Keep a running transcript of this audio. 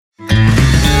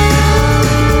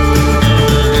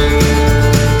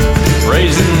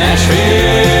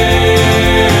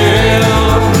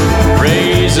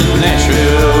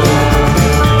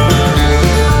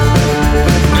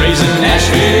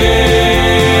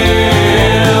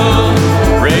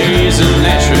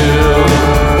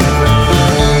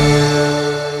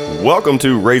Welcome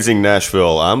to Raising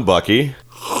Nashville. I'm Bucky.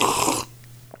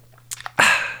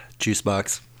 Juice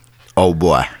box. Oh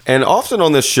boy. And often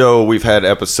on this show, we've had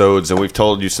episodes, and we've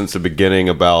told you since the beginning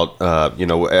about,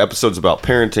 episodes about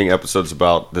parenting, episodes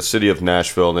about the city of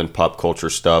Nashville, and then pop culture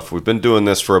stuff. We've been doing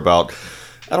this for about,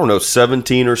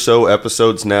 17 or so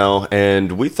episodes now,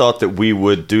 and we thought that we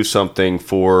would do something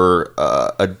for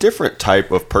a different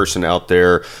type of person out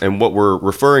there. And what we're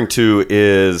referring to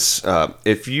is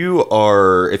if you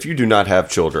do not have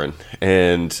children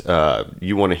and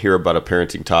you want to hear about a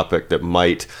parenting topic that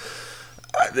might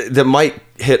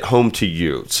hit home to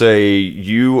you. Say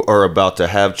you are about to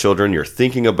have children, you're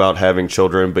thinking about having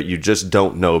children, but you just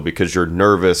don't know because you're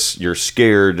nervous, you're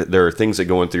scared, there are things that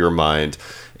go into your mind.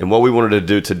 And what we wanted to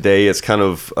do today is kind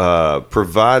of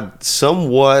provide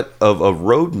somewhat of a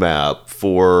roadmap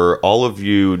for all of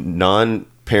you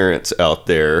non-parents out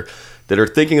there that are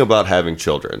thinking about having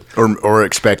children. Or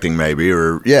expecting maybe,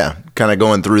 kind of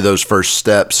going through those first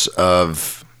steps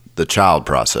of the child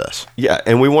process. Yeah,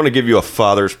 and we want to give you a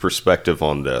father's perspective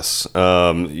on this.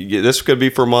 This could be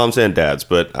for moms and dads,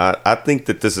 but I think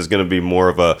that this is going to be more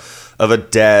of a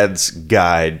dad's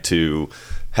guide to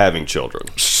having children.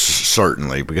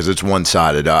 Certainly, because it's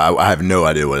one-sided. I have no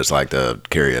idea what it's like to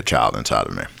carry a child inside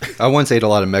of me. I once ate a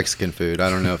lot of Mexican food. I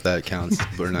don't know if that counts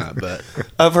or not, but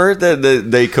I've heard that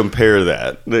they compare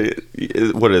that.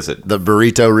 What is it? The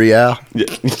burrito real? Yeah.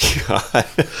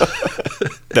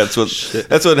 That's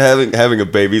what having a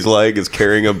baby's like, is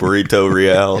carrying a burrito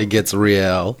real. It gets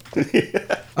real.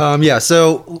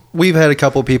 So we've had a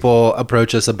couple people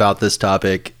approach us about this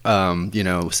topic,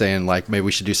 saying like maybe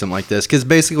we should do something like this, because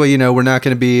basically, we're not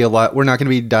going to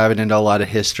be diving into a lot of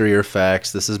history or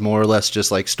facts. This is more or less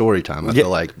just like story time. I feel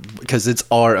like, because it's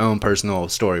our own personal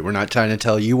story. We're not trying to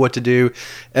tell you what to do.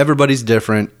 Everybody's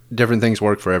different. Different things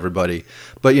work for everybody.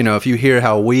 But, if you hear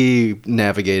how we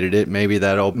navigated it, maybe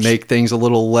that'll make things a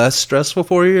little less stressful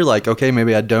for you. Like, okay,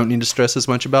 maybe I don't need to stress as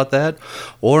much about that.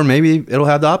 Or maybe it'll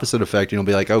have the opposite effect. You'll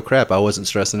be like, oh, crap, I wasn't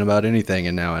stressing about anything,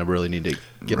 and now I really need to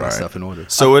get my stuff in order.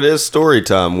 So it is story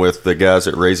time with the guys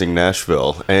at Raising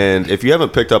Nashville. And if you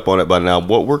haven't picked up on it by now,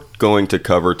 what we're going to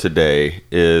cover today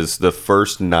is the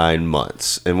first 9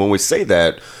 months. And when we say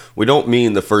that, we don't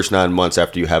mean the first 9 months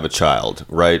after you have a child,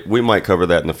 right? We might cover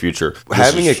that in the future.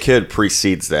 Having a kid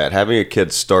precedes that. Having a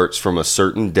kid starts from a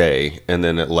certain day, and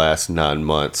then it lasts 9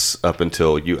 months up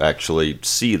until you actually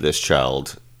see this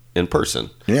child in person.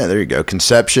 Yeah, there you go.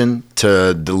 Conception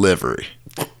to delivery.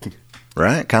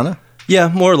 Right? Kind of? Yeah,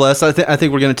 more or less. I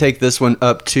think we're going to take this one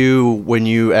up to when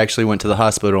you actually went to the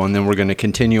hospital, and then we're going to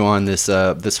continue on this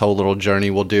whole little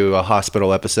journey. We'll do a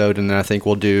hospital episode, and then I think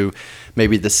we'll do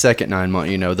maybe the second 9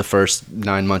 months, the first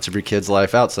 9 months of your kid's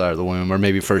life outside of the womb, or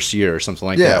maybe first year or something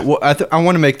like that. Well, I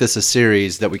want to make this a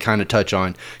series that we kind of touch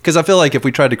on, because I feel like if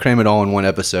we tried to cram it all in one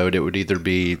episode, it would either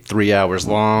be 3 hours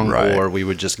long, or we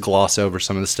would just gloss over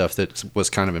some of the stuff that was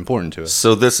kind of important to us.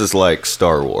 So this is like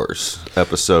Star Wars,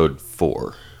 episode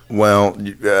 4. Well,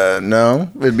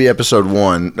 no, it'd be episode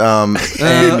 1. Come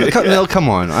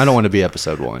on. I don't want to be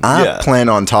episode 1. I plan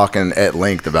on talking at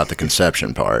length about the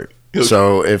conception part.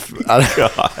 So if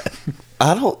I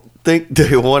don't think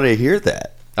they want to hear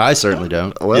that. I certainly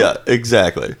don't. Well, yeah,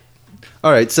 exactly.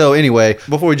 All right. So anyway,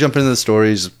 before we jump into the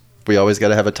stories, we always got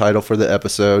to have a title for the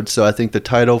episode. So I think the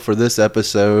title for this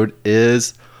episode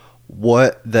is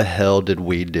 "What the Hell Did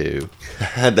We Do?"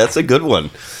 That's a good one.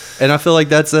 And I feel like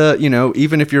that's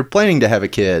even if you're planning to have a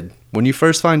kid, when you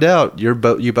first find out, you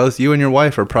and your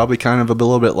wife are probably kind of a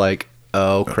little bit like,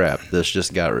 oh crap, this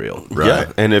just got real. Right.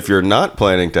 Yeah. And if you're not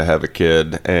planning to have a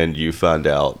kid and you find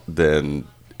out, then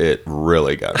it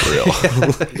really got real.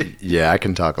 Yeah, I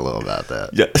can talk a little about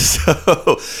that. Yeah.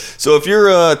 So if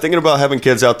you're thinking about having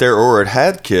kids out there, or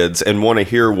had kids and want to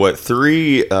hear what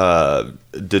 3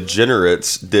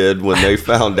 degenerates did when they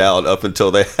found out up until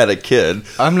they had a kid.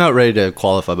 I'm not ready to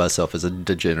qualify myself as a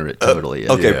degenerate totally.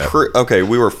 Okay, yeah.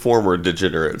 We were former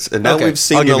degenerates, and now we've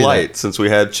seen the light since we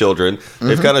had children. Mm-hmm.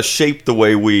 They've kind of shaped the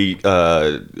way we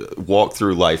walk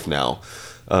through life now.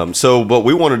 So what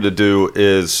we wanted to do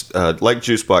is, like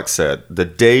Juicebox said, the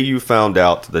day you found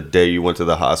out to the day you went to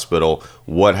the hospital,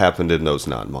 what happened in those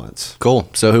 9 months? Cool.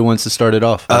 So who wants to start it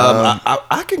off?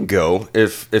 I can go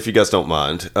if you guys don't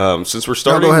mind. Since we're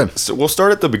starting, go ahead. So we'll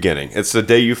start at the beginning. It's the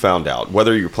day you found out,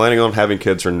 whether you're planning on having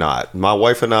kids or not. My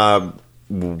wife and I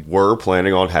were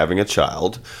planning on having a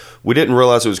child. We didn't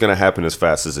realize it was going to happen as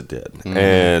fast as it did. Mm-hmm.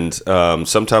 And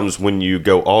sometimes when you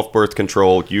go off birth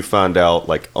control, you find out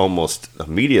like almost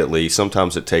immediately.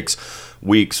 Sometimes it takes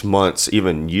weeks, months,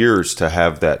 even years to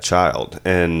have that child.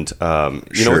 And,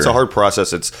 you know, it's a hard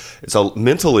process.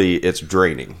 Mentally, it's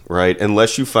draining, right?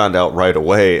 Unless you find out right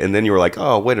away. And then you were like,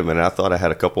 oh, wait a minute. I thought I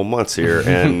had a couple months here.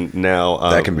 And now,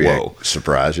 that can be a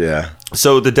surprise. Yeah.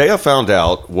 So the day I found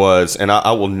out was, and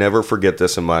I will never forget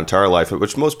this in my entire life,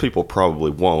 which most people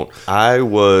probably won't. I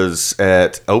was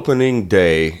at opening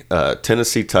day,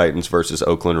 Tennessee Titans versus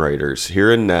Oakland Raiders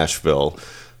here in Nashville.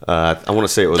 I want to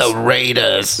say it was the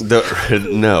Raiders. Sorry, the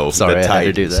Titans. I had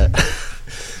to do that.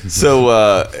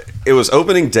 So it was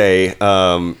opening day.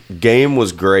 Game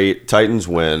was great. Titans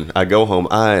win. I go home.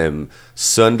 I am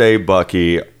Sunday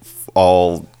Bucky.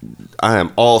 I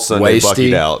am all Sunday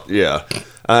Buckied out. Yeah.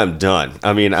 I'm done.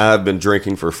 I mean, I've been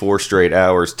drinking for 4 straight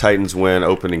hours. Titans win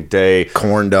opening day.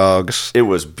 Corn dogs. It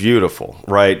was beautiful,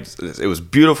 right? It was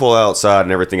beautiful outside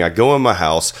and everything. I go in my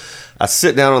house. I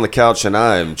sit down on the couch and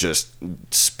I am just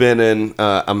spinning.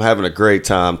 I'm having a great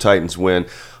time. Titans win.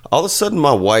 All of a sudden,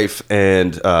 my wife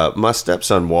and my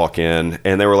stepson walk in,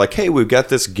 and they were like, hey, we've got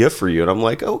this gift for you. And I'm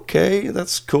like, okay,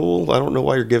 that's cool. I don't know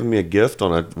why you're giving me a gift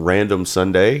on a random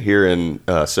Sunday here in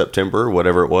September,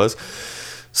 whatever it was.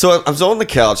 So I was on the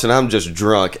couch, and I'm just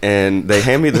drunk, and they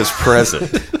hand me this present.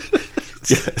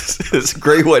 Yes, it's a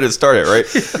great way to start it, right?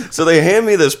 So they hand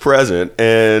me this present,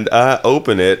 and I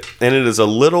open it, and it is a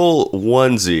little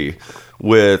onesie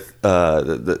with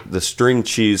the String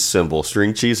Cheese symbol,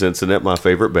 String Cheese Incident, my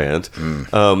favorite band,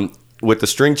 with the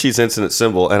String Cheese Incident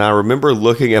symbol. And I remember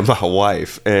looking at my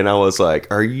wife, and I was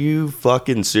like, are you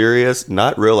fucking serious?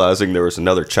 Not realizing there was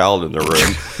another child in the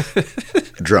room.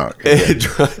 Drunk.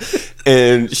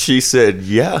 And she said,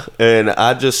 yeah. And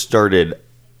I just started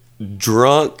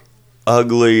drunk,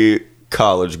 ugly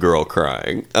college girl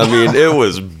crying. I mean, it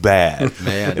was bad.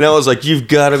 Man. And I was like, you've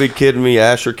got to be kidding me.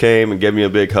 Asher came and gave me a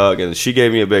big hug, and she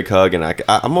gave me a big hug, and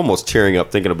I'm almost tearing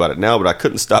up thinking about it now, but I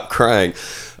couldn't stop crying.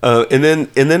 And then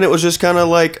it was just kind of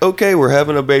like, okay, we're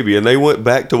having a baby. And they went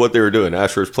back to what they were doing.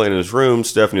 Asher was playing in his room.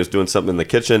 Stephanie was doing something in the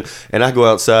kitchen. And I go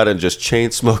outside and just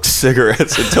chain smoke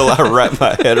cigarettes until I wrap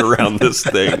my head around this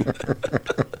thing.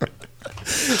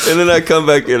 And then I come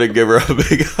back in and give her a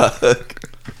big hug.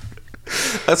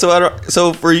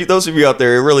 So for those of you out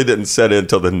there, it really didn't set in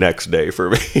until the next day for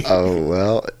me. Oh,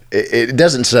 well, it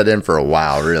doesn't set in for a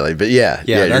while, really. But yeah,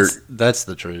 that's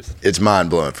the truth. It's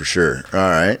mind-blowing for sure. All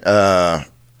right.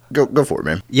 Go for it,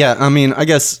 man. Yeah, I mean, I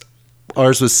guess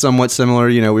ours was somewhat similar.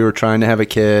 You know, we were trying to have a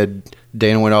kid.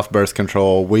 Dana went off birth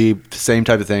control. Same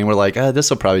type of thing. We're like, this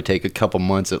will probably take a couple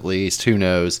months at least. Who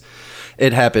knows?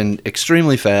 It happened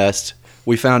extremely fast.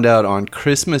 We found out on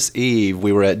Christmas Eve,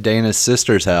 we were at Dana's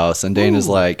sister's house, and Dana's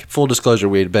like, full disclosure,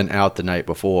 we had been out the night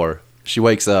before. She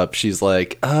wakes up, she's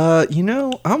like,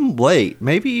 I'm late.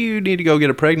 Maybe you need to go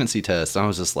get a pregnancy test. And I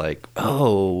was just like,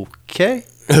 okay.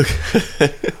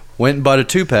 Went and bought a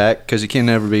 2-pack, because you can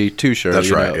never be too sure. That's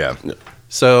right, yeah.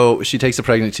 So she takes a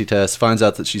pregnancy test, finds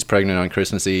out that she's pregnant on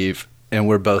Christmas Eve, and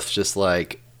we're both just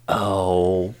like,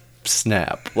 oh,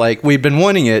 snap. Like, we'd been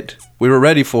wanting it. We were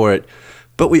ready for it.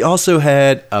 But we also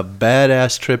had a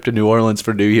badass trip to New Orleans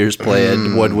for New Year's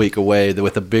planned 1 week away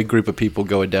with a big group of people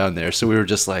going down there. So we were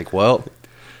just like, well,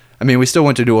 I mean, we still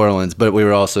went to New Orleans, but we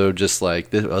were also just like,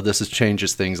 this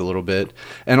changes things a little bit.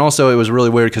 And also it was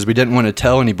really weird because we didn't want to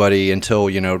tell anybody until,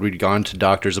 we'd gone to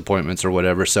doctor's appointments or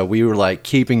whatever. So we were like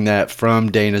keeping that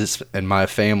from Dana's and my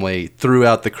family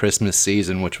throughout the Christmas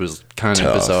season, which was kind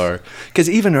of bizarre. Because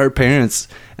even her parents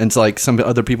and like some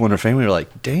other people in her family were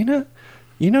like, Dana?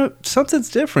 Something's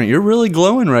different. You're really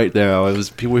glowing right now. It was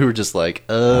people. We were just like,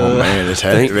 oh man, it's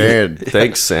man.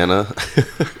 Thanks, Santa.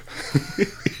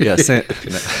 Yeah, Santa.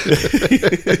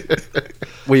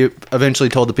 We eventually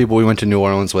told the people we went to New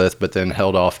Orleans with, but then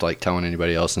held off like telling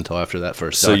anybody else until after that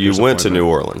first. So you went to New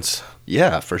Orleans?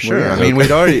 Yeah, for sure. Well, yeah. I mean, we'd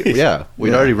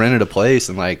already rented a place,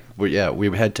 and like, we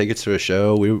had tickets to a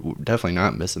show. We were definitely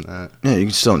not missing that. Yeah, you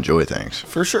can still enjoy things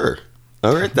for sure.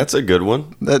 All right, that's a good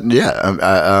one.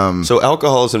 So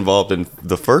alcohol is involved in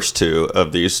the first 2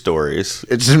 of these stories.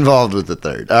 It's involved with the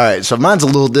third. All right, so mine's a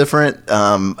little different.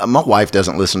 My wife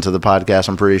doesn't listen to the podcast,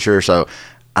 I'm pretty sure, so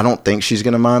I don't think she's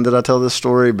going to mind that I tell this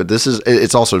story, but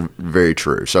it's also very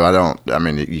true. So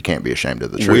you can't be ashamed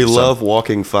of the truth. We love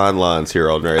walking fine lines here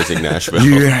on Raising Nashville.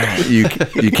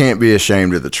 You can't be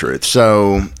ashamed of the truth.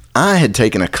 So I had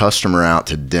taken a customer out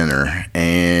to dinner,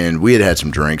 and we had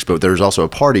some drinks, but there was also a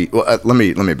party. Well, let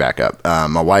me back up.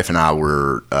 My wife and I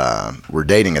were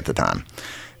dating at the time,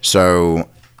 so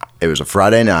It was a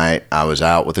Friday night. I was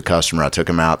out with a customer. I took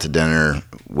him out to dinner.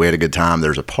 We had a good time.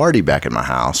 There's a party back at my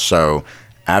house. So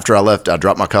after I left, I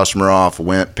dropped my customer off,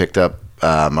 went, picked up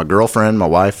my girlfriend, my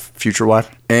wife, future wife.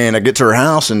 And I get to her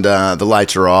house, and the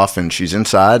lights are off, and she's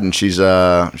inside, and she's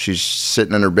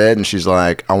sitting in her bed, and she's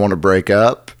like, I want to break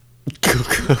up.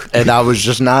 And I was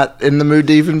just not in the mood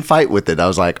to even fight with it. I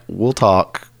was like, we'll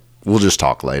talk. We'll just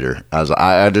talk later. I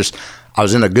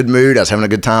was in a good mood. I was having a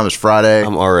good time. It was Friday.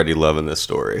 I'm already loving this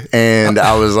story. And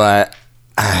I was like,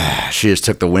 she just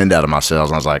took the wind out of my sails.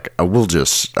 And I was like,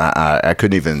 I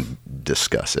couldn't even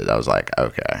discuss it. I was like,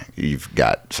 okay, you've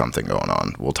got something going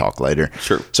on. We'll talk later.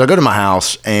 Sure. So I go to my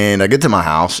house, and I get to my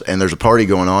house, and there's a party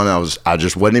going on. And I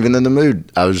just wasn't even in the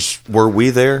mood. Were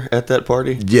we there at that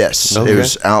party? Yes. Okay. It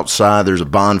was outside. There's a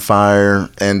bonfire.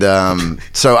 And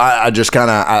so I just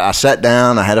kind of, I sat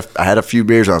down. I had a few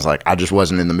beers. And I was like, I just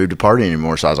wasn't in the mood to party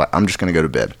anymore. So I was like, I'm just going to go to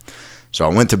bed. So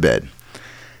I went to bed.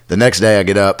 The next day I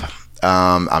get up.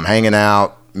 I'm hanging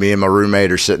out. Me and my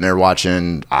roommate are sitting there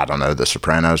watching, I don't know, The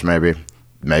Sopranos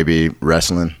maybe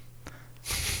wrestling.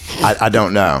 I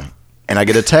don't know. And I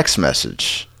get a text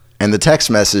message. And the text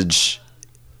message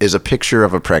is a picture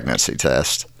of a pregnancy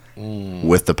test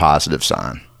with the positive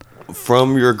sign.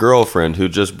 From your girlfriend who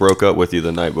just broke up with you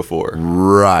the night before.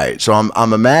 Right. So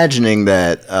I'm imagining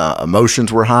that emotions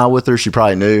were high with her. She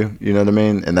probably knew, you know what I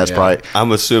mean? And that's probably...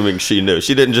 I'm assuming she knew.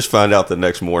 She didn't just find out the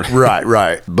next morning.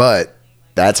 Right. But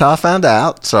that's how I found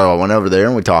out. So I went over there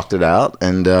and we talked it out.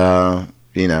 And,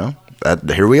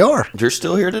 here we are. You're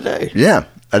still here today. Yeah.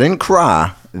 I didn't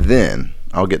cry then.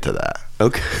 I'll get to that.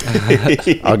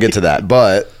 Okay. I'll get to that.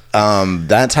 But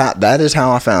that is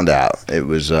how I found out. It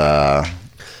was...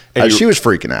 she was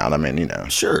freaking out. I mean,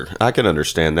 Sure, I can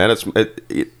understand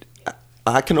that.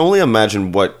 I can only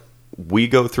imagine what we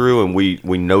go through, and we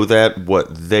know that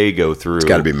what they go through. It's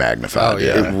got to be magnified. Oh,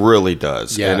 yeah. It really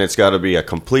does, Yeah. and it's got to be a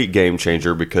complete game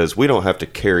changer because we don't have to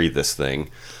carry this thing.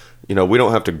 We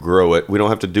don't have to grow it. We don't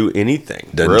have to do anything.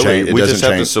 We just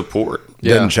have to support. It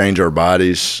doesn't change our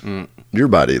bodies. Your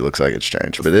body looks like it's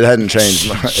changed, but it hadn't changed.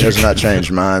 It has not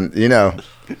changed mine. It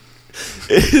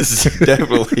has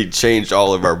definitely changed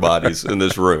all of our bodies in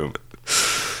this room,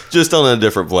 just on a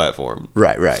different platform.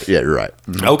 Right. Yeah, you're right.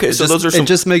 Okay, so those are some. It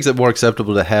just makes it more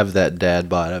acceptable to have that dad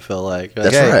bod. I feel like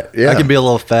That's right, yeah. I can be a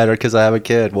little fatter because I have a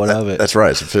kid. What of it? That's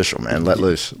right. It's official, man. Let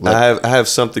loose. I have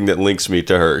something that links me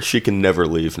to her. She can never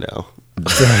leave now.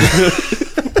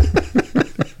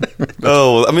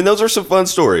 Oh, I mean, those are some fun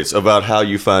stories about how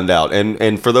you find out.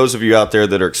 And for those of you out there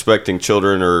that are expecting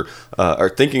children or are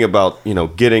thinking about,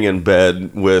 getting in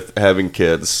bed with having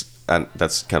kids, and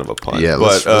that's kind of a pun. Yeah,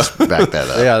 but, let's back that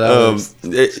up. Yeah,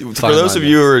 for those of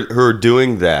you who are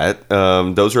doing that,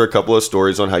 those are a couple of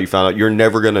stories on how you found out. You're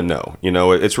never going to know.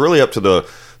 It's really up to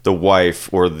the wife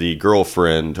or the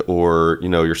girlfriend or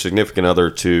your significant other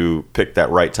to pick that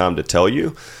right time to tell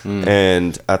you.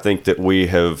 And I think that we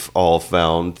have all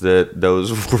found that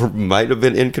those might have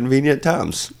been inconvenient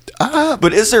times.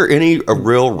 But is there a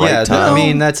real right time? I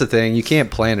mean, that's the thing. You can't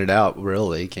plan it out,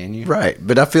 really, can you? Right.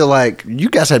 But I feel like you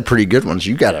guys had pretty good ones.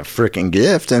 You got a freaking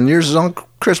gift, and yours is on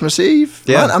Christmas Eve.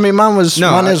 Yeah. Mine was.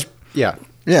 Yeah.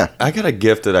 Yeah. I got a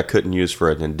gift that I couldn't use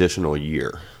for an additional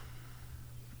year.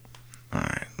 All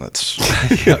right, let's.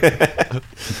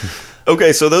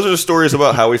 Okay, so those are the stories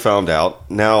about how we found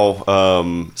out. Now,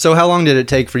 So how long did it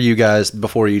take for you guys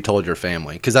before you told your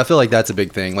family? Because I feel like that's a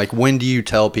big thing. Like, when do you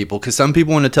tell people? Because some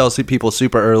people want to tell people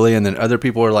super early, and then other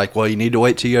people are like, well, you need to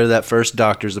wait till you go to that first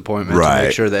doctor's appointment to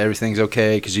make sure that everything's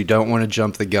okay, because you don't want to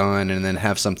jump the gun and then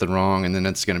have something wrong, and then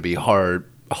it's going to be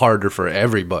harder for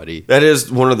everybody. that is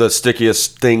one of the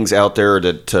stickiest things out there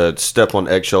to step on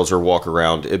eggshells or walk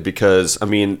around it, because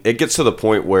it gets to the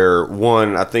point where,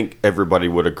 one, I think everybody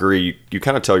would agree, you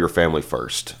kind of tell your family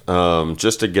first,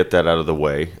 just to get that out of the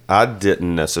way. I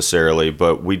didn't necessarily,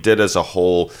 but we did as a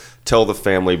whole tell the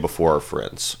family before our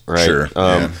friends, right? Sure.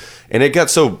 And it got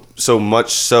so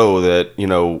much so that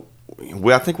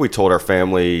I think we told our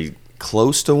family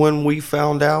close to when we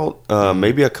found out,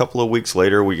 maybe a couple of weeks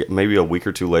later, maybe a week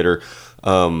or two later.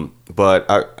 But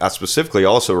I specifically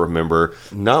also remember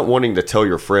not wanting to tell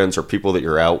your friends or people that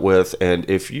you're out with. And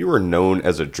if you are known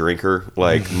as a drinker,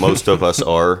 like most of us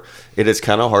are, it is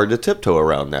kind of hard to tiptoe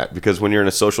around that, because when you're in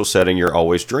a social setting, you're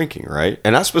always drinking, right?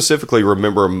 And I specifically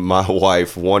remember my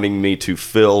wife wanting me to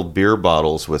fill beer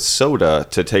bottles with soda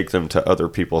to take them to other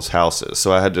people's houses.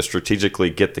 So I had to strategically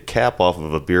get the cap off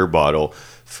of a beer bottle,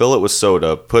 fill it with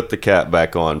soda, put the cap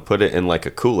back on, put it in like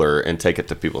a cooler, and take it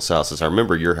to people's houses. I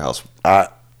remember your house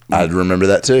I remember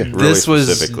that too. Really this was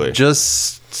specifically.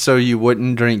 just so you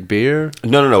wouldn't drink beer?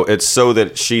 No. It's so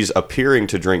that she's appearing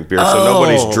to drink beer, so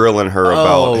nobody's drilling her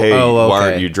about, hey, why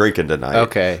aren't you drinking tonight?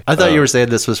 Okay. I thought you were saying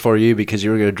this was for you because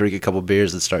you were going to drink a couple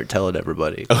beers and start telling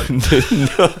everybody.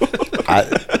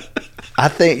 I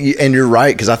think, and you're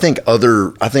right, because I think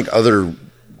other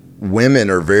women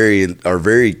are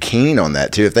very keen on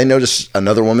that too. If they notice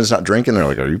another woman's not drinking, they're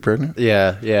like, "Are you pregnant?"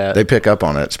 Yeah. They pick up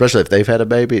on it, especially if they've had a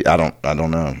baby. I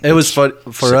don't know. It was fun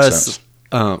for Sixth us.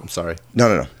 sense. Sorry.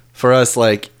 No. For us,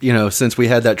 like, since we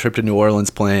had that trip to New Orleans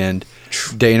planned,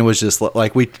 Dana was just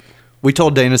like, we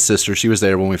told Dana's sister, she was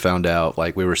there when we found out,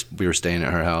 like, we were staying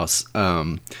at her house.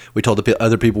 We told the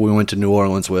other people we went to New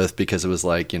Orleans with because it was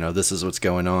like, this is what's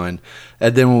going on.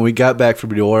 And then when we got back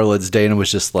from New Orleans, Dana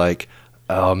was just like,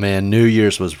 oh man, New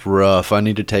Year's was rough. I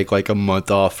need to take like a month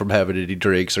off from having any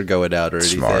drinks or going out or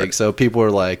anything. Smart. So people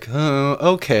were like, oh,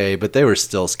 okay, but they were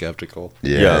still skeptical.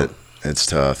 Yeah. It's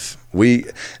tough.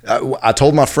 I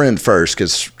told my friend first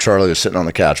because Charlie was sitting on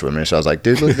the couch with me, so I was like,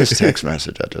 "Dude, look at this text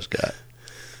message I just got."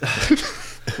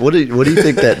 What do you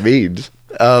think that means?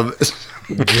 God,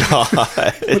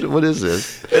 what is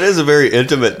this? it is a very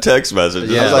intimate text message.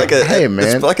 Yeah. It's like Hey, man.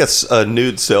 it's like a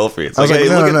nude selfie. It's I was like, hey,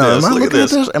 no, look at no. this. Am I Look at looking at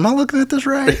this. this? Am I looking at this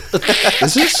right?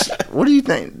 Is this? What do you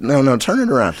think? No. Turn it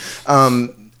around.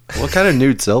 What kind of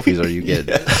nude selfies are you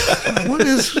getting?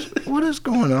 What is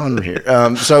going on here?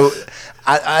 So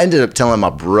I ended up telling my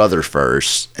brother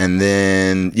first, and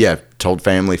then told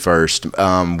family first.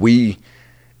 I think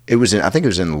it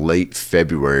was in late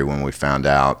February when we found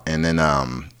out, and then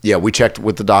we checked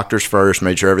with the doctors first,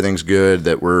 made sure everything's good,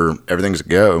 that everything's a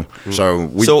go.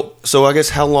 So I guess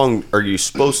how long are you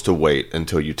supposed to wait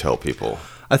until you tell people?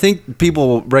 I think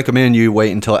people recommend you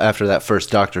wait until after that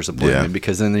first doctor's appointment Yeah.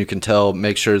 because then you can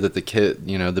make sure that the kid,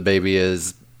 the baby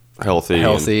is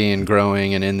Healthy and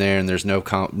growing and in there, and there's no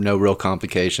real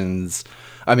complications.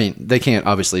 I mean, they can't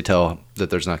obviously tell that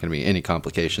there's not going to be any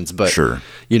complications, but Sure.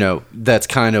 That's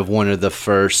kind of one of the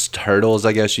first hurdles,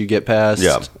 I guess, you get past.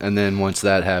 Yeah. And then once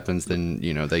that happens, then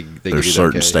they give you there's the a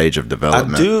certain okay. stage of I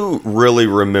development. do really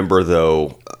remember,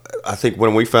 though, I think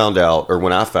when I found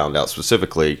out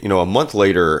specifically, a month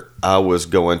later, I was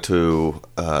going to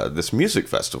this music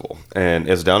festival, and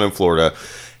it's down in Florida.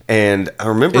 And I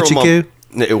remember Itchy-Coo?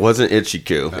 It wasn't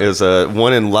Itchy-Coo. It was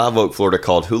one in Live Oak, Florida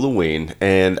called Halloween.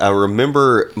 And I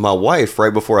remember my wife,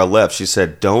 right before I left, she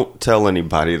said, "Don't tell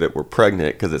anybody that we're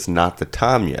pregnant because it's not the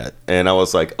time yet." And I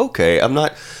was like, okay, I'm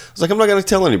not going to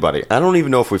tell anybody. I don't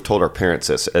even know if we've told our parents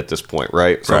this at this point,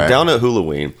 right? So I'm down at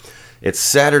Halloween. It's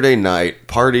Saturday night,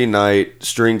 party night,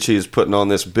 String Cheese putting on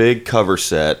this big cover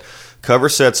set. Cover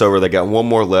set's over. They got one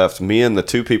more left. Me and the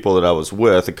two people that I was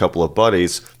with, a couple of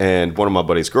buddies, and one of my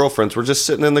buddies' girlfriends were just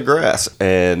sitting in the grass,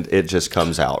 and it just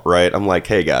comes out, right? I'm like,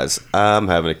 hey, guys, I'm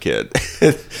having a kid.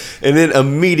 And then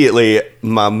immediately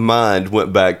my mind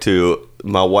went back to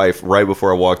my wife right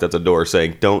before I walked out the door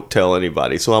saying, "Don't tell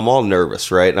anybody." So I'm all nervous,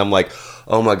 right? And I'm like,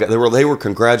 oh my God, they were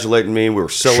congratulating me. We were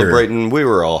celebrating. Sure. We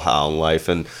were all high on life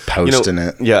and posting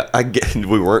it. Yeah,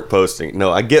 we weren't posting.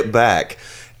 No, I get back.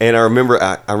 And I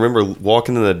remember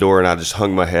walking in the door, and I just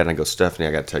hung my head, and I go, "Stephanie,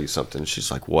 I got to tell you something." And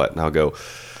she's like, "What?" And I'll go,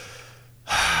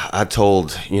 "I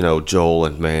told Joel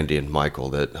and Mandy and Michael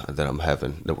that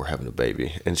we're having a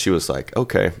baby." And she was like,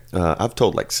 "Okay, I've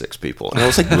told like 6 people." And I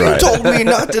was like, "You told me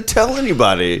not to tell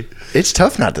anybody." It's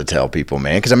tough not to tell people,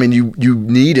 man, because I mean, you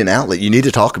need an outlet. You need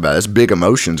to talk about it. It's big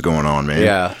emotions going on, man.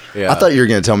 Yeah. I thought you were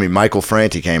going to tell me Michael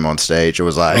Franti came on stage. It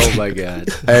was like, oh my God.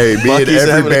 Hey,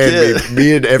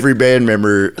 me and every band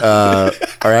member are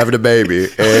having a baby,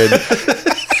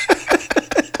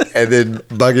 and then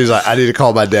Bucky's like, "I need to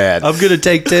call my dad." I'm going to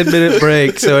take 10-minute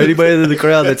break so anybody in the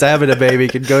crowd that's having a baby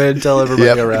can go ahead and tell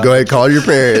everybody around. Go ahead, call your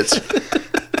parents.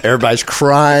 Everybody's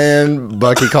crying.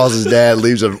 Bucky calls his dad,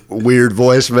 leaves a weird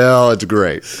voicemail. It's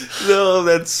great. No,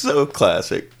 that's so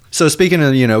classic. So speaking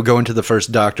of, going to the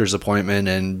first doctor's appointment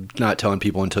and not telling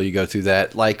people until you go through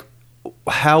that, like,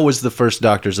 how was the first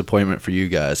doctor's appointment for you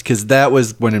guys? Because that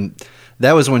was when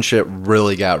shit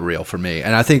really got real for me.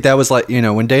 And I think that was like,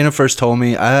 when Dana first told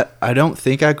me, I don't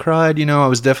think I cried. I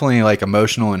was definitely like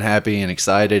emotional and happy and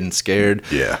excited and scared.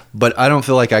 Yeah. But I don't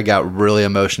feel like I got really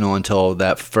emotional until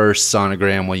that first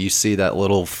sonogram when you see that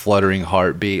little fluttering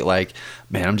heartbeat. Like,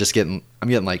 man, I'm getting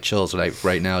like chills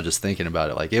right now just thinking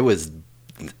about it. Like,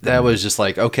 that was just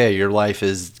like, okay, your life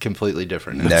is completely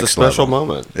different now. It's a special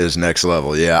moment. It is next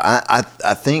level. Yeah.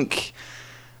 I think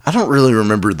I don't really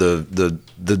remember the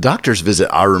doctor's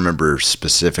visit. I remember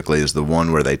specifically is the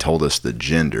one where they told us the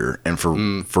gender, and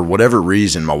for whatever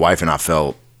reason, my wife and I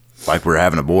felt like we were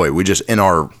having a boy. We just in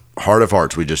our heart of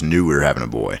hearts, we just knew we were having a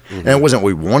boy. And it wasn't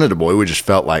we wanted a boy. We just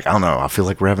felt like, I don't know, I feel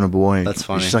like we're having a boy. That's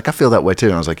funny. She's like, I feel that way too.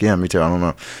 And I was like, yeah, me too. I don't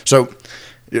know. So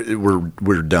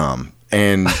we're dumb.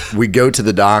 And we go to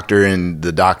the doctor, and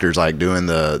the doctor's like doing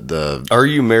the Are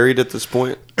you married at this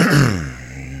point?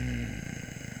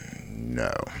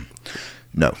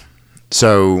 No.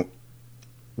 So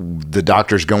the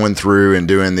doctor's going through and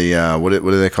doing the what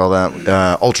do they call that?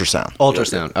 Ultrasound.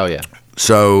 Ultrasound. Oh yeah.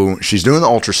 So she's doing the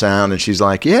ultrasound, and she's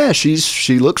like, yeah, she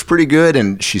looks pretty good.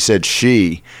 And she said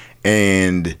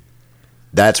and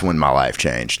that's when my life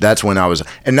changed. That's when I was,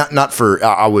 and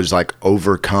I was like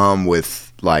overcome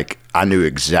with, like, I knew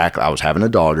exactly, I was having a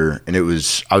daughter, and I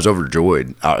was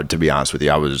overjoyed, to be honest with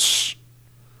you.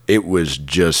 It was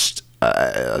just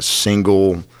a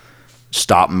single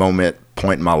stop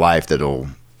point in my life that'll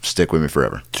stick with me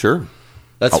forever. Sure.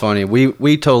 That's funny.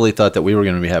 We totally thought that we were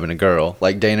going to be having a girl.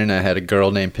 Like, Dana and I had a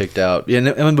girl name picked out. And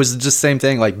it was just the same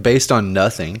thing, like, based on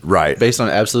nothing. Right. Based on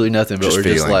absolutely nothing. But Just we're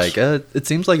just feelings. like, it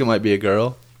seems like it might be a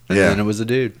girl. And Yeah. then it was a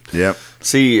dude. Yep.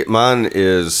 See, mine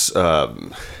is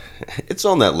it's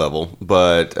on that level,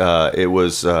 but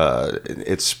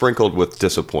it's sprinkled with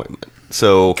disappointment.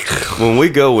 So when we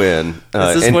go in,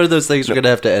 Is this and- one of those things we're going to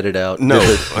have to edit out? no,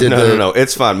 Did the- no,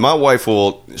 it's fine. My wife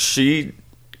will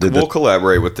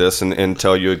collaborate with this and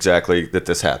tell you exactly that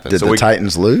this happened. Did So the we-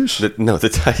 Titans lose?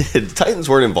 the Titans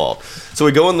weren't involved. So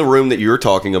we go in the room that you were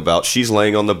talking about. She's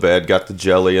laying on the bed, got the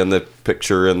jelly and the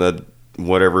picture and the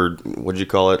whatever, what'd you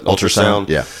call it? Ultrasound,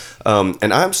 yeah.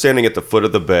 And I'm standing at the foot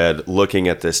of the bed looking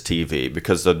at this TV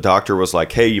because the doctor was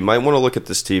like, hey, you might want to look at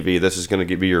this TV. This is going to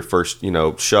give you your first,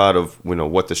 shot of,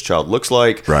 what this child looks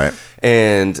like. Right.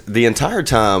 And the entire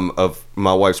time of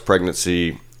my wife's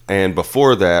pregnancy and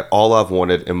before that, all I've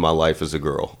wanted in my life is a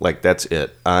girl. Like, that's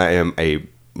it. I am a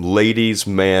ladies'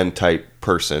 man type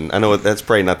person. I know that's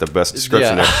probably not the best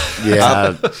description. Yeah.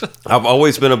 Yeah. I've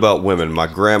always been about women. My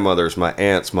grandmothers, my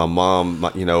aunts, my mom,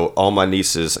 all my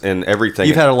nieces and everything.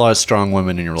 You've had a lot of strong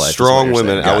women in your life. is what Strong you're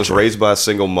women. saying. I was Gotcha. raised by a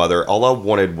single mother. All I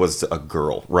wanted was a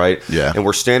girl, right? Yeah. And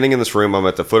we're standing in this room. I'm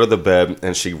at the foot of the bed,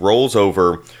 and she rolls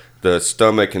over the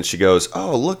stomach, and she goes,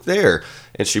 "Oh, look there."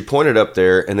 And she pointed up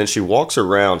there, and then she walks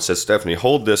around, says, "Stephanie,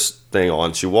 hold this thing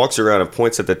on." She walks around and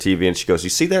points at the TV, and she goes, "You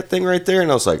see that thing right there?"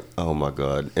 And I was like, "Oh, my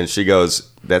God." And she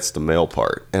goes, "That's the male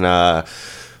part." And I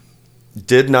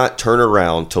did not turn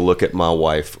around to look at my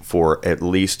wife for at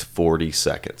least 40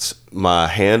 seconds. My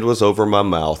hand was over my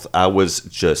mouth. I was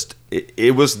just,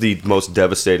 it was the most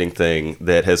devastating thing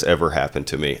that has ever happened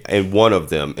to me. And one of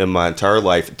them in my entire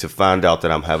life, to find out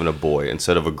that I'm having a boy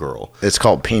instead of a girl. It's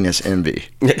called penis envy.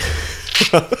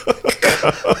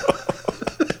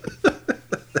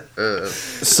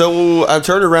 So I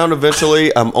turned around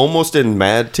eventually. I'm almost in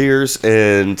mad tears.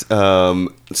 And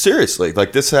seriously,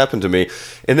 like, this happened to me.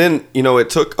 And then, it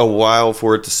took a while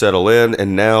for it to settle in.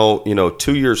 And now,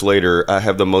 2 years later, I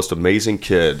have the most amazing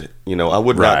kid. I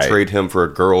would not Right. trade him for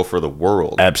a girl for the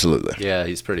world. Absolutely. Yeah,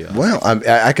 he's pretty awesome. Well,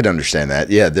 I could understand that.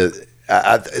 Yeah.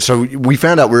 So we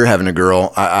found out we were having a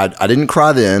girl. I didn't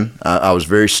cry then. I was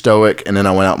very stoic, and then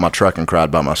I went out in my truck and cried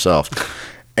by myself.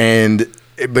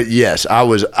 But yes, I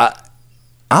was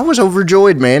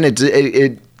overjoyed, man. I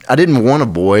didn't want a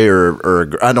boy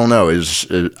or I don't know.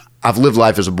 I've lived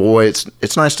life as a boy.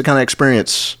 It's nice to kind of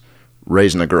experience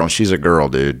raising a girl. And she's a girl,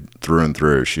 dude, through and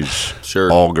through. She's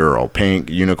Sure. all girl, pink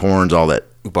unicorns, all that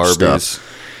Barbies,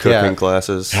 stuff cooking Yeah.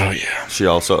 classes. Oh, yeah. She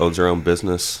also owns her own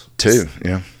business. too.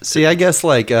 Yeah. See, I guess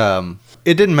like it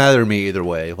didn't matter to me either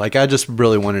way. Like, I just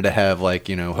really wanted to have, like,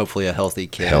 hopefully a healthy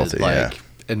kid. Healthy, like, yeah.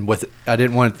 And I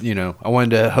didn't want, I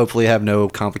wanted to hopefully have no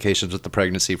complications with the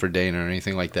pregnancy for Dana or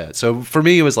anything like that. So for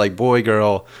me, it was like boy,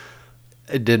 girl.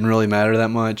 It didn't really matter that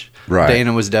much. Right.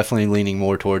 Dana was definitely leaning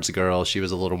more towards the girl. She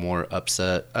was a little more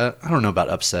upset. I don't know about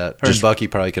upset. Her Just- and Bucky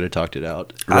probably could have talked it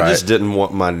out. I Right. just didn't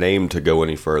want my name to go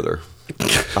any further.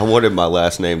 I wanted my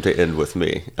last name to end with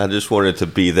me. I just wanted to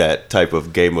be that type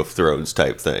of Game of Thrones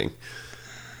type thing.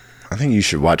 I think you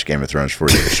should watch Game of Thrones before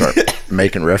you start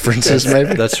making references,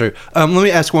 maybe. That's true. Let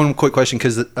me ask one quick question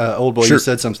because old boy, Sure. you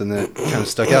said something that kind of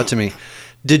stuck out to me.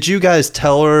 Did you guys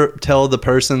tell the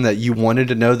person that you wanted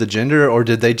to know the gender, or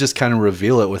did they just kind of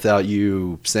reveal it without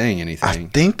you saying I anything?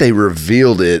 think they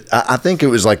revealed it. I think it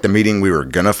was like the meeting we were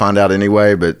gonna find out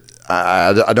anyway, but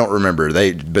I don't remember.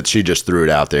 But she just threw it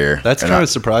out there. That's And kind I- of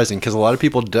surprising because a lot of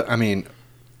people.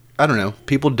 I don't know.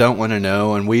 People don't want to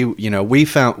know, and we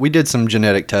did some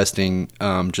genetic testing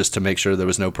just to make sure there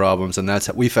was no problems, and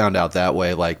we found out that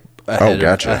way. Like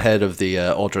gotcha. ahead of the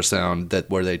ultrasound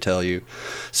where they tell you.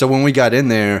 So when we got in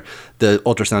there, the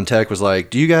ultrasound tech was like,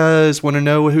 "Do you guys want to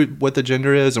know what the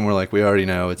gender is?" And we're like, "We already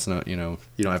know. It's not, you don't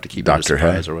have to keep it a Dr.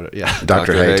 surprise Hay. or whatever." Yeah,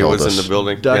 Dr. Hay told was us. in the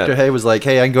building. Dr. Yeah. Hay was like,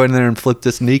 "Hey, I can go in there and flip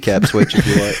this kneecap switch if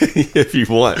you like." If you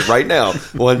want, right now,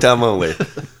 one time only.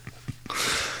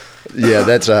 Yeah,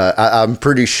 that's. I'm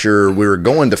pretty sure we were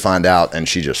going to find out, and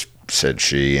she just said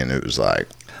she, and it was like,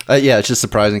 Yeah, it's just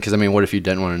surprising because I mean, what if you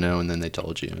didn't want to know and then they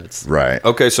told you? It's right.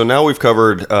 Okay, so now we've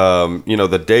covered,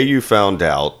 the day you found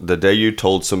out, the day you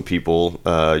told some people,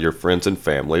 your friends and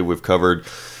family. We've covered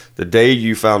the day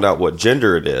you found out what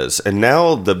gender it is. And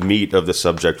now the meat of the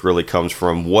subject really comes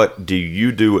from what do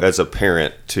you do as a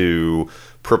parent to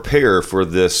prepare for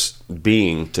this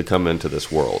being to come into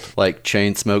this world? like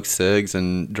chain smoke cigs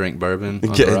and drink bourbon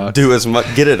on the rocks. Do as much,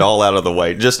 get it all out of the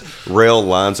way. Just rail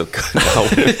lines of. No,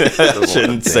 I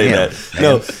shouldn't say Damn, that.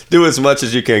 No, do as much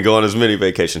as you can. Go on as many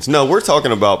vacations. No, we're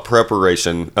talking about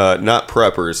preparation, not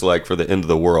preppers like for the end of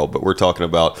the world, but we're talking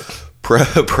about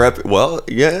prep. Well,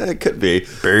 yeah, it could be.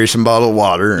 Bury some bottled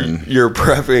water and You're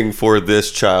prepping for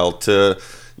this child to,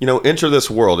 enter this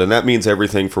world, and that means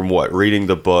everything from what reading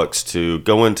the books to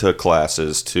going to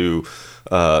classes to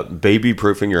baby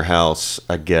proofing your house.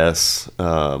 I guess.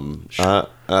 I'm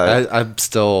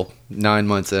still 9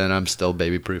 months in. I'm still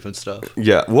baby proofing stuff.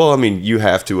 Yeah, well, I mean, you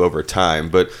have to over time,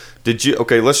 but did you?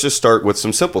 Okay, let's just start with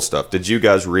some simple stuff. Did you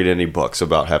guys read any books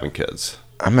about having kids?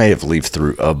 I may have leafed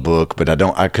through a book, but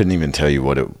I couldn't even tell you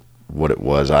what it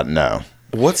was. I know.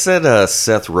 What's that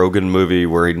Seth Rogen movie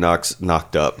where he knocked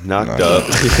up?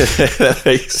 That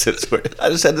makes sense. I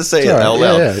just had to say it out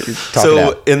loud. Yeah. Talk it So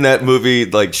out. in that movie,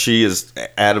 like she is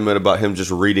adamant about him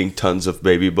just reading tons of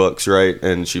baby books, right?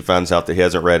 And she finds out that he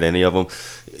hasn't read any of them.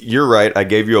 You're right. I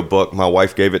gave you a book. My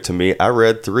wife gave it to me. I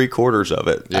read 3/4 of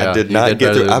it. Yeah, I did you not did get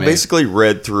better through. than I me. basically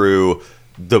read through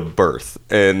the birth,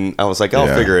 and I was like, I'll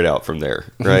Yeah. figure it out from there,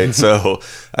 right? So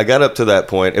I got up to that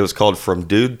point. It was called From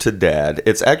Dude to Dad.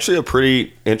 It's actually a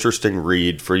pretty interesting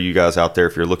read for you guys out there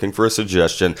if you're looking for a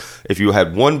suggestion. If you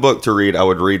had one book to read, I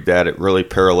would read that. It really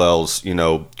parallels,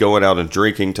 going out and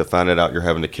drinking to finding out you're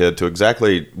having a kid to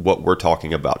exactly what we're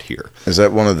talking about here. Is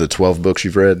that one of the 12 books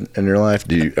you've read in your life?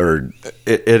 It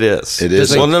is. It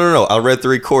is? Well, no. I read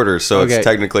 3/4, so Okay. it's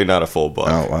technically not a full book.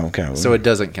 Oh, wow, okay. So it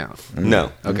doesn't count.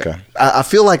 No. Okay. I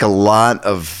feel like a lot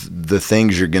of the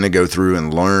things you're going to go through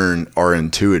and learn are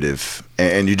intuitive,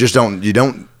 and you just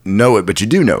don't know it, but you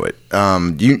do know it.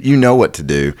 You know what to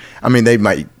do. I mean, they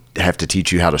might have to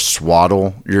teach you how to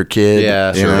swaddle your kid.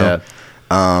 Yeah, you sure.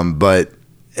 know? But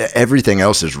everything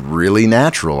else is really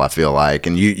natural. I feel like,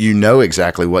 and you know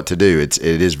exactly what to do. It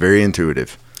is very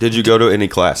intuitive. Did you go to any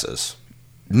classes?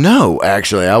 No,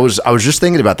 actually, I was just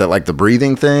thinking about that, like the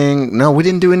breathing thing. No, we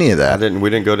didn't do any of that. We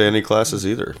didn't go to any classes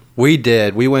either. We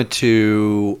did. We went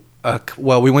to a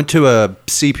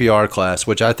CPR class,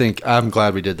 which I'm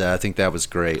glad we did that. I think that was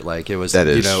great. Like it was, That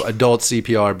is- adult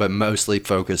CPR, but mostly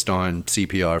focused on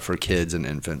CPR for kids and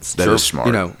infants. That is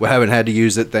smart. We haven't had to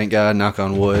use it, thank God, knock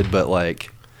on wood. But like,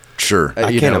 Sure.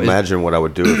 I can't imagine what I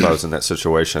would do if I was in that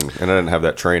situation and I didn't have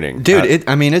that training. dude,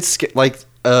 it's like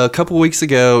a couple weeks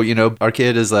ago, our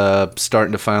kid is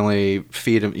starting to finally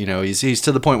feed him. He's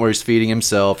to the point where he's feeding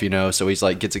himself. So he's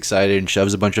like gets excited and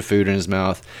shoves a bunch of food in his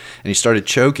mouth, and he started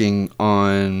choking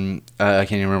on I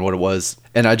can't even remember what it was.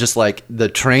 And I just like the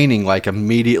training like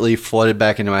immediately flooded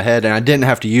back into my head, and I didn't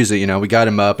have to use it. We got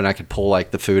him up, and I could pull like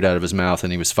the food out of his mouth,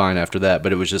 and he was fine after that.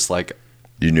 But it was just like.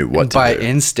 You knew what to By do.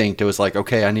 instinct, it was like,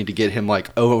 okay, I need to get him like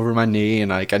over my knee,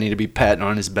 and like I need to be patting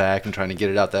on his back and trying to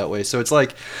get it out that way. So it's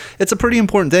like, it's a pretty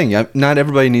important thing. Not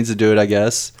everybody needs to do it, I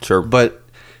guess. Sure. But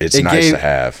It's nice to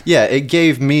have. Yeah, it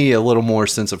gave me a little more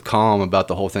sense of calm about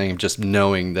the whole thing, just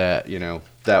knowing that,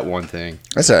 that one thing.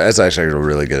 That's actually a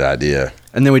really good idea.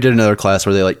 And then we did another class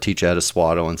where they like teach you how to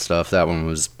swaddle and stuff. That one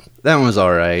was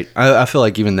all right. I feel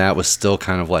like even that was still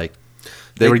kind of like,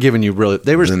 they were giving you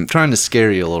they were trying to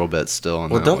scare you a little bit still.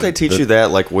 Well, don't they teach you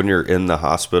that like when you're in the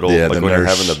hospital? Yeah, like the when you're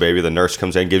nurse- having the baby, the nurse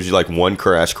comes in and gives you like one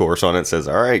crash course on it and says,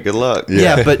 all right, good luck.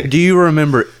 Yeah, but do you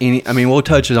remember we'll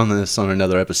touch on this on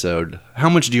another episode. How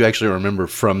much do you actually remember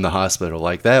from the hospital?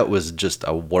 Like, that was just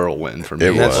a whirlwind for me.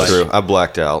 It That's was. true. I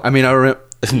blacked out. I mean, I remember.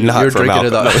 Not you're from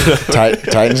drinking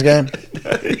it Titans game?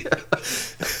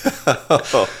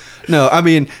 No, I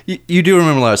mean, you do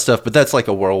remember a lot of stuff, but that's like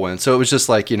a whirlwind. So it was just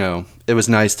like, it was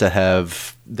nice to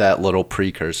have that little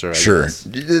precursor. I Sure, guess.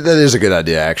 that is a good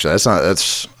idea. Actually,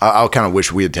 I kind of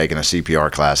wish we had taken a CPR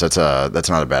class. That's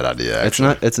not a bad idea.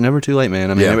 Actually. It's never too late,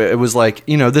 man. I mean, Yeah. it was like,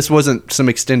 this wasn't some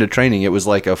extended training. It was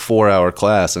like a 4-hour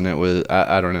class, and it was,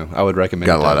 I don't know. I would recommend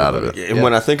Got a it lot to out of everybody. it. And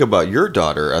when I think about your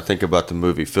daughter, I think about the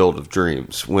movie Field of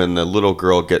Dreams, when the little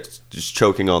girl gets just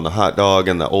choking on the hot dog,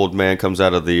 and the old man comes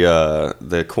out of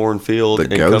the cornfield The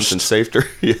and comes ghost? and saved her.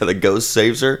 Yeah, the ghost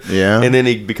saves her. Yeah. And then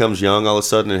he becomes young all of a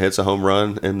sudden and hits a home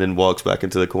run, and then walks back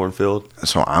into the cornfield.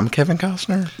 So I'm Kevin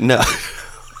Costner. No.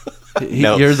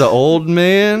 No. You're the old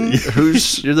man?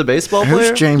 Who's You're the baseball player?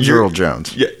 who's James You're- Earl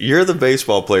Jones? Yeah, you're the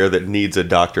baseball player that needs a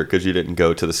doctor because you didn't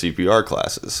go to the CPR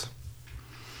classes.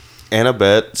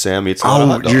 Annabette, Sam eats a lot of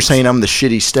hot Oh, dogs. you're saying I'm the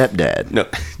shitty stepdad?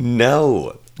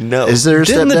 No. Is there a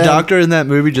Didn't stepdad? the doctor in that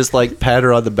movie just like pat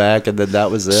her on the back and then that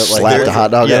was it? Like, Slap the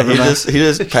hot dog Yeah, out of her he mouth?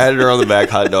 just patted her on the back.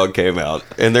 Hot dog came out,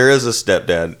 and there is a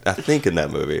stepdad, I think, in that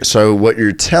movie. So what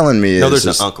you're telling me No, is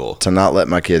there's an uncle. to not let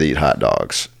my kid eat hot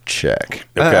dogs. Check.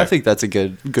 Okay. I think that's a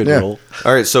good Yeah. rule.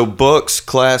 All right, so books,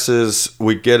 classes,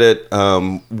 we get it.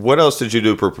 What else did you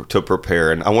do to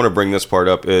prepare? And I want to bring this part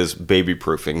up is baby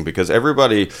proofing, because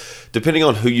everybody, depending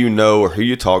on who you know or who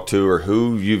you talk to or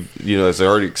who has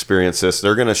already experienced this,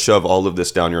 they're going to shove all of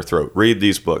this down your throat. Read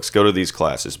these books, go to these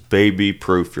classes, baby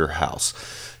proof your house.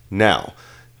 Now,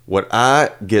 what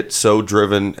I get so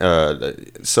driven,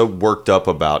 so worked up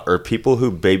about are people who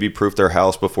baby-proof their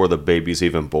house before the baby's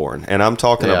even born. And I'm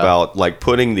talking Yeah. about like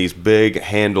putting these big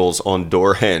handles on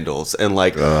door handles and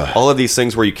like all of these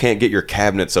things where you can't get your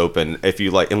cabinets open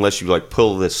unless you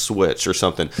pull this switch or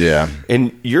something. Yeah.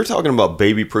 And you're talking about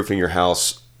baby-proofing your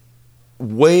house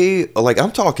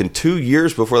I'm talking 2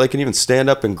 years before they can even stand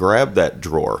up and grab that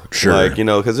drawer. Sure.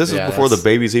 Because this is Yeah, before the that's-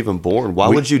 baby's even born. Why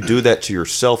would you do that to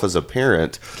yourself as a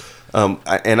parent? I'm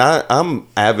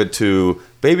avid to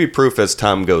baby proof as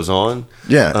time goes on.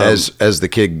 Yeah, as the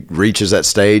kid reaches that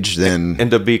stage, then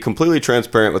And to be completely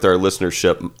transparent with our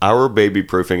listenership, our baby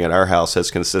proofing at our house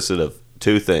has consisted of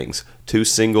two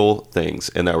single things,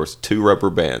 and there was 2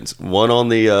 rubber bands, one on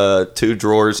the 2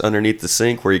 drawers underneath the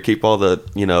sink where you keep all the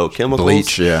chemicals,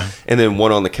 Bleach, yeah. and then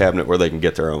one on the cabinet where they can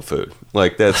get their own food.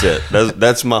 Like that's it.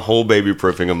 That's my whole baby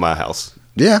proofing of my house.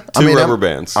 yeah, 2 rubber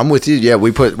bands. I'm with you. Yeah, we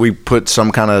put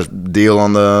some kind of deal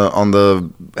on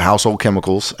the household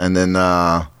chemicals, and then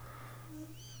that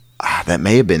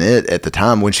may have been it at the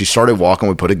time when she started walking.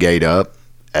 We put a gate up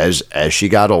as she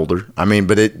got older. I mean,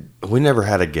 but We never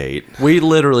had a gate. We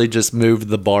literally just moved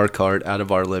the bar cart out of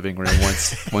our living room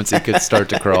once he could start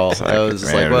to crawl. I was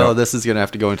just Man, like, well, this is going to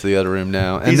have to go into the other room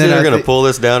now. And He's then either I going to thi- pull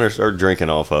this down or start drinking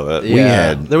off of it.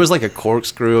 Yeah, there was like a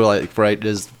corkscrew right at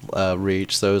his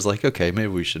reach, so it was like, okay, maybe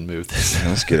we should move this.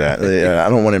 let's get out. I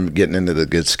don't want him getting into the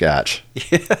good scotch.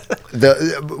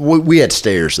 We had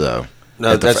stairs though.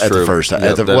 No, at the, that's at true. the first, Yep,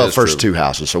 at the that well, is first true. 2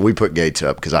 houses. So we put gates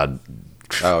up because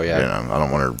Oh yeah. I don't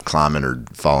want her climbing or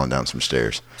falling down some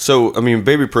stairs. So, I mean,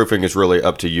 baby proofing is really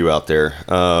up to you out there.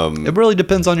 It really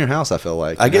depends on your house, I feel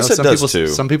like. I guess it some does, people's, too.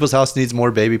 Some people's house needs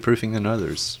more baby proofing than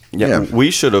others. Yeah, Yeah.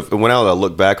 we should have. When I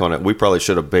look back on it, we probably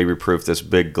should have baby-proofed this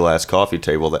big glass coffee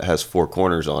table that has 4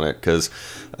 corners on it, because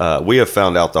we have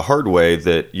found out the hard way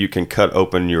that you can cut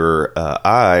open your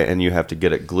eye and you have to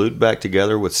get it glued back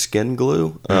together with skin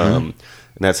glue.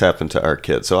 And that's happened to our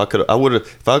kids. So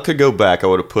if I could go back, I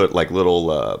would have put like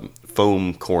little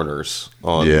foam corners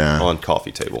on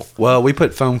coffee table. Well, we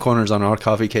put foam corners on our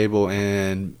coffee table,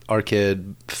 and our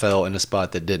kid fell in a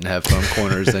spot that didn't have foam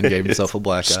corners and gave himself a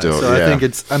black eye. Still, So yeah. I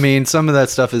think some of that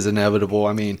stuff is inevitable.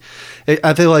 I mean,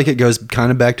 I feel like it goes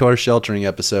kind of back to our sheltering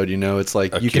episode. It's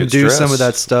like you can kid's do stress. some of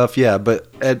that stuff, yeah, but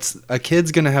a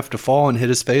kid's going to have to fall and hit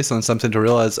his face on something to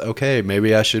realize, okay,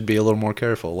 maybe I should be a little more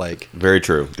careful. Like, Very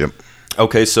true. Yep.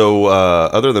 Okay, so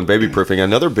other than baby proofing,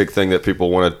 another big thing that people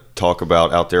want to talk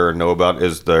about out there and know about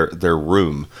is their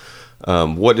room.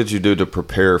 What did you do to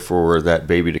prepare for that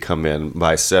baby to come in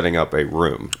by setting up a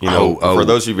room? For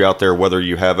those of you out there, whether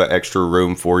you have an extra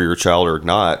room for your child or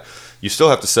not, you still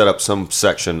have to set up some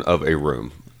section of a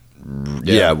room.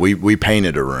 Yeah, we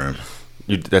painted a room.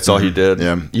 That's all you did?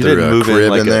 Yeah, You threw didn't a move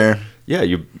crib in in there. Yeah,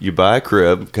 you buy a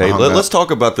crib. Okay, Hung let's up.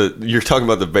 talk about you're talking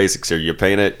about the basics here. You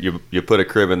paint it, you put a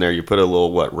crib in there, you put a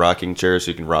little, rocking chair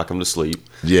so you can rock them to sleep.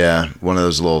 Yeah, one of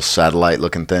those little satellite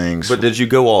looking things. But did you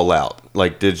go all out?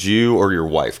 Like, did you or your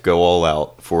wife go all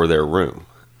out for their room?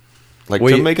 Like,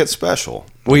 to make it special?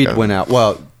 we Okay. went out.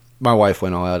 Well, my wife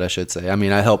went all out, I should say. I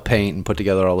mean, I helped paint and put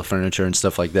together all the furniture and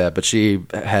stuff like that, but she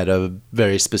had a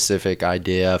very specific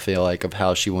idea, I feel like, of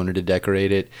how she wanted to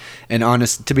decorate it. And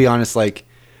to be honest, like,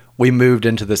 we moved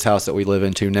into this house that we live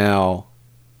into now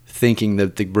thinking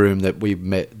that the room that we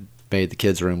made the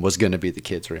kids' room was going to be the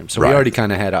kids' room. So Right. we already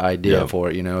kind of had an idea Yeah. for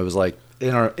it. You know, it was like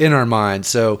in our mind.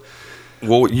 So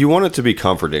Well, you want it to be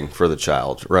comforting for the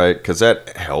child, right? Because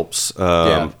that helps.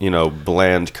 Yeah. You know,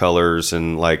 bland colors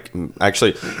and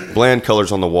actually bland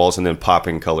colors on the walls and then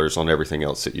popping colors on everything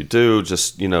else that you do.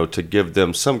 Just, you know, to give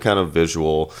them some kind of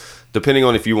visual. Depending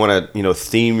on if you want to, you know,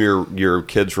 theme your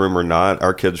kids' room or not.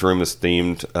 Our kids' room is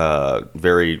themed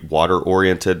very water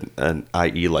oriented, and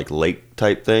i.e. like lake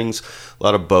type things. A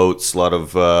lot of boats, a lot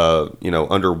of you know,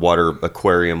 underwater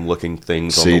aquarium looking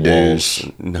things on the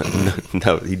Sea-doos. walls.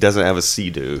 No, he doesn't have a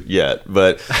sea-doo yet,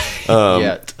 but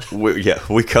Yet.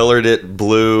 we colored it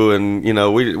blue, and you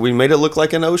know, we made it look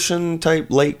like an ocean type,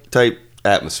 lake type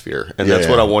atmosphere, and that's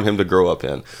Yeah. what I want him to grow up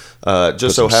in.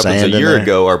 Just so some happens a sand in year there.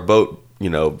 ago our boat, you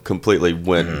know, completely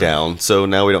went down, so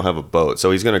now we don't have a boat.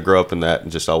 So he's going to grow up in that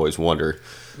and just always wonder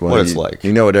Well, what it's you, like.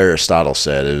 You know what Aristotle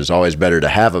said? It was always better to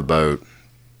have a boat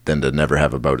than to never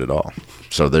have a boat at all.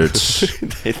 So there's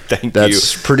Thank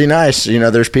that's you. pretty nice. You know,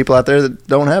 there's people out there that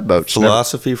don't have boats.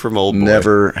 Philosophy from old boy.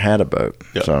 Never had a boat.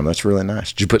 Yep. So that's really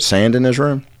nice. Did you put sand in his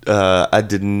room? I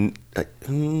didn't.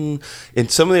 In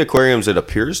some of the aquariums, it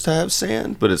appears to have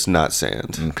sand, but it's not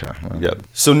sand. Okay. Well, Yep.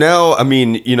 So now, I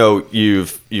mean, you know,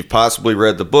 you've possibly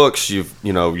read the books, you've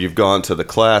gone to the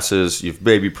classes, you've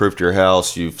baby-proofed your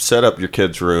house, you've set up your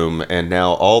kids' room, and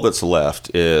now all that's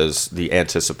left is the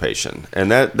anticipation.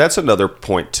 And that's another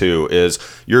point too, is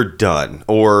you're done,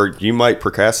 or you might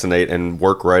procrastinate and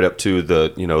work right up to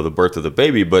the, you know, the birth of the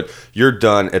baby, but you're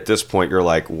done at this point. You're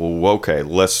like, well, okay,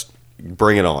 let's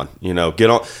bring it on. You know, get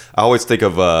on. I always think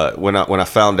of when I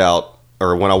found out,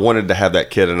 or when I wanted to have that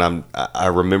kid, and I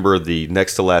remember the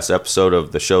next to last episode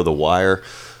of the show The Wire,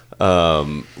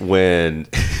 when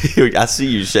I see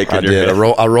you shaking I your did. head.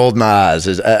 I rolled my eyes.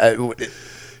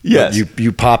 Yes.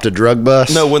 You popped a drug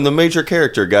bust? No, when the major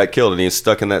character got killed and he's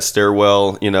stuck in that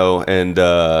stairwell, you know, and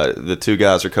the two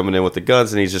guys are coming in with the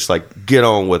guns, and he's just like, "Get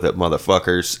on with it,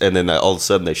 motherfuckers!" And then all of a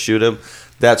sudden they shoot him.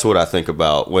 That's what I think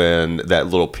about when that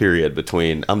little period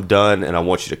between I'm done and I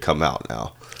want you to come out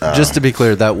now. just to be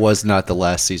clear, that was not the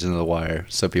last season of The Wire,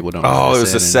 so people don't. Oh, it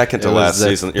was the understand. second to It was last the-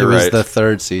 season. You're it was right. the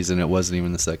third season. It wasn't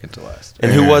even the second to last.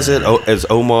 And who was it? As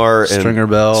Omar and Stringer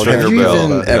Bell. Stringer Have you Bell.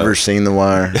 even Yeah. ever seen The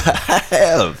Wire? I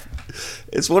have.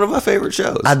 It's one of my favorite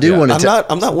shows. I do wanna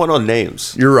I'm not one on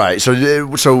names. You're right. So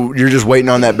you're just waiting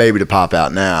on that baby to pop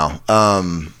out now.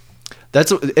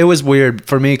 It was weird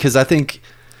for me because I think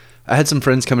I had some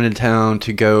friends coming into town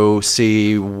to go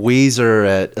see Weezer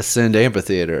at Ascend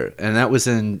Amphitheater, and that was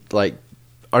in like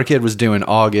our kid was due in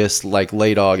August, like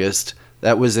late August.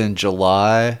 That was in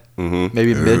July,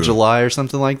 maybe mid-July or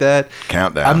something like that.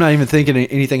 Countdown. I'm not even thinking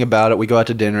anything about it. We go out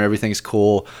to dinner, everything's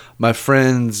cool. My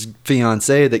friend's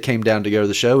fiance that came down to go to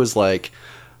the show was like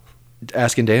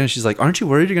asking Dana, she's like, "Aren't you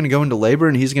worried you're going to go into labor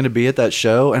and he's going to be at that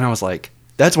show?" And I was like,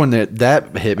 that's when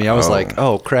that hit me. I was like,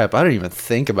 "Oh crap! I didn't even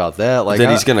think about that." Like, Then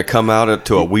he's going to come out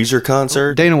to a Weezer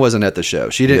concert. Dana wasn't at the show.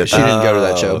 She didn't go to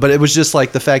that show. But it was just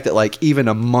like the fact that like even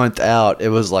a month out, it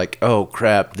was like, "Oh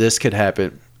crap! This could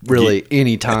happen really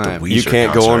any time." You Weezer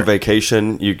can't go on concert.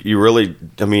 vacation. You really.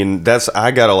 I mean,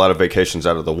 I got a lot of vacations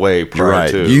out of the way You're prior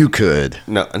right. to. You could.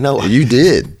 no, You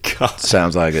did. God.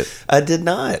 Sounds like it. I did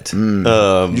not.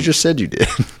 You just said you did.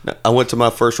 I went to my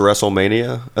first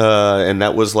WrestleMania, and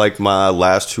that was like my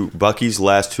Bucky's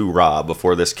last hurrah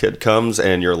before this kid comes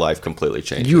and your life completely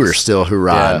changes. You were still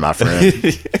hoorahing, Yeah. my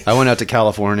friend. I went out to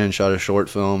California and shot a short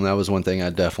film. That was one thing I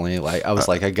definitely like. I was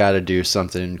like, I got to do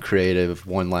something creative.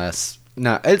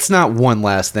 It's not one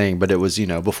last thing, but it was,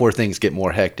 before things get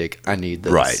more hectic, I need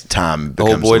this. Right. Time Oh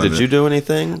becomes boy, did limited. you do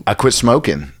anything? I quit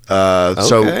smoking. Okay.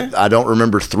 So I don't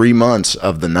remember 3 months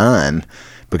of the 9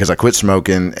 because I quit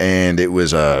smoking and it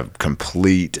was a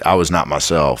complete. I was not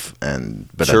myself,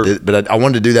 but Sure. I did. But I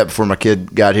wanted to do that before my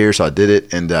kid got here, so I did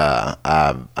it, and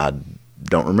I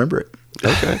don't remember it.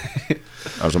 Okay.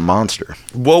 I was a monster.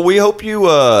 Well, we hope you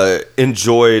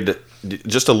enjoyed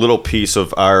just a little piece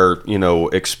of our,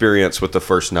 experience with the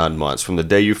first 9 months, from the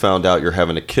day you found out you're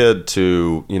having a kid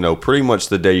to, pretty much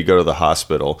the day you go to the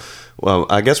hospital. Well,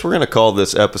 I guess we're going to call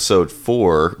this episode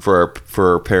 4 for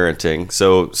parenting.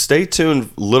 So stay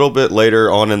tuned a little bit later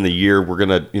on in the year. We're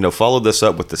going to, follow this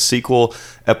up with the sequel.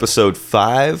 Episode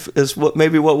 5 is what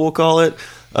we'll call it.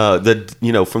 From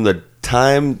the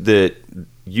time that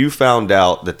you found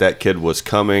out that kid was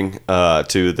coming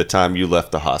to the time you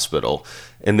left the hospital.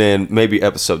 And then maybe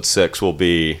episode 6 will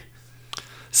be...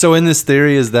 So in this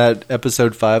theory, is that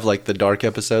episode 5 like the dark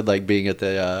episode, like being at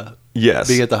the Yes.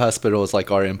 Being at the hospital is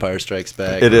like our Empire Strikes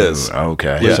Back. It is.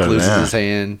 Okay. Luke So, loses yeah. his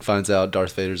hand, finds out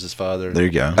Darth Vader's his father. There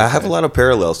you go. I have a lot of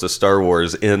parallels to Star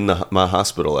Wars in my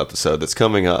hospital episode that's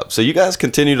coming up. So you guys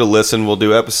continue to listen. We'll do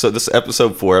this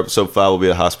episode 4. Episode 5 will be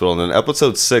the hospital, and then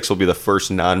episode 6 will be the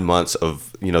first 9 months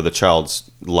of the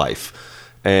child's life.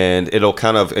 And it'll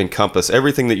kind of encompass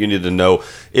everything that you need to know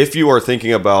if you are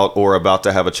thinking about or about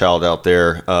to have a child out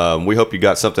there. We hope you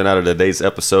got something out of today's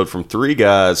episode from 3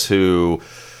 guys who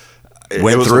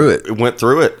went through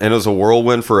it, and it was a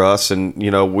whirlwind for us. And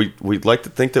we'd like to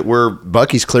think that we're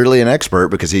Bucky's clearly an expert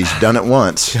because he's done it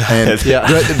once. And Yeah.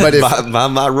 but if,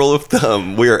 my rule of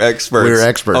thumb, we are experts. We're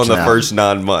experts on the now. first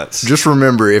 9 months. just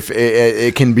remember, if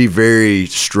it can be very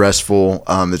stressful.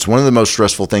 It's one of the most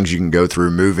stressful things you can go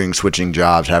through: moving, switching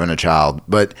jobs, having a child.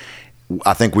 But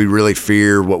I think we really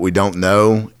fear what we don't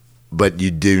know. But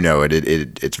you do know it.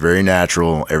 It's very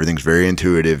natural. Everything's very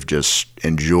intuitive. Just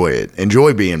enjoy it.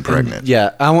 Enjoy being pregnant. Yeah,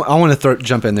 I want to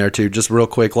jump in there too, just real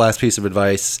quick. Last piece of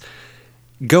advice: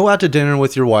 go out to dinner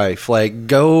with your wife. Like,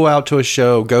 go out to a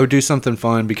show. Go do something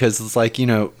fun, because it's like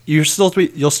you'll still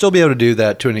be able to do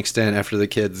that to an extent after the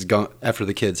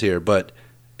kids here, but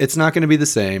it's not going to be the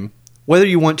same. Whether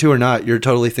you want to or not, you're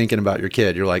totally thinking about your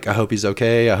kid. You're like, I hope he's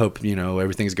okay. I hope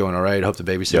everything's going all right. I hope the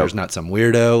babysitter's not some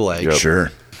weirdo. Like,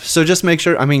 Sure. So just make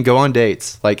sure. Go on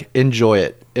dates. Like, enjoy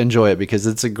it because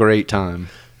it's a great time.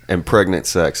 And pregnant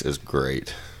sex is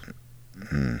great.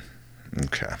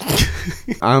 Okay.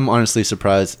 I'm honestly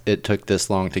surprised it took this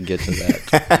long to get to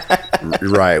that.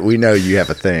 Right. We know you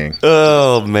have a thing.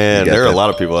 Oh man, You got there are a that. lot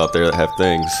of people out there that have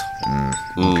things.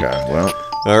 Okay. Well,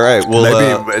 All right, well,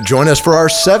 maybe join us for our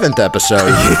 7th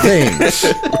episode. Things.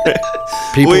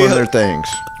 People and their things.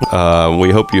 we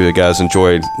hope you guys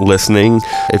enjoyed listening.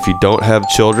 If you don't have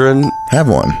children, Have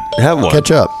one. have one.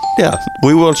 Catch up. Yeah,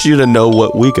 we want you to know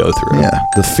what we go through. Yeah.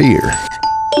 The fear.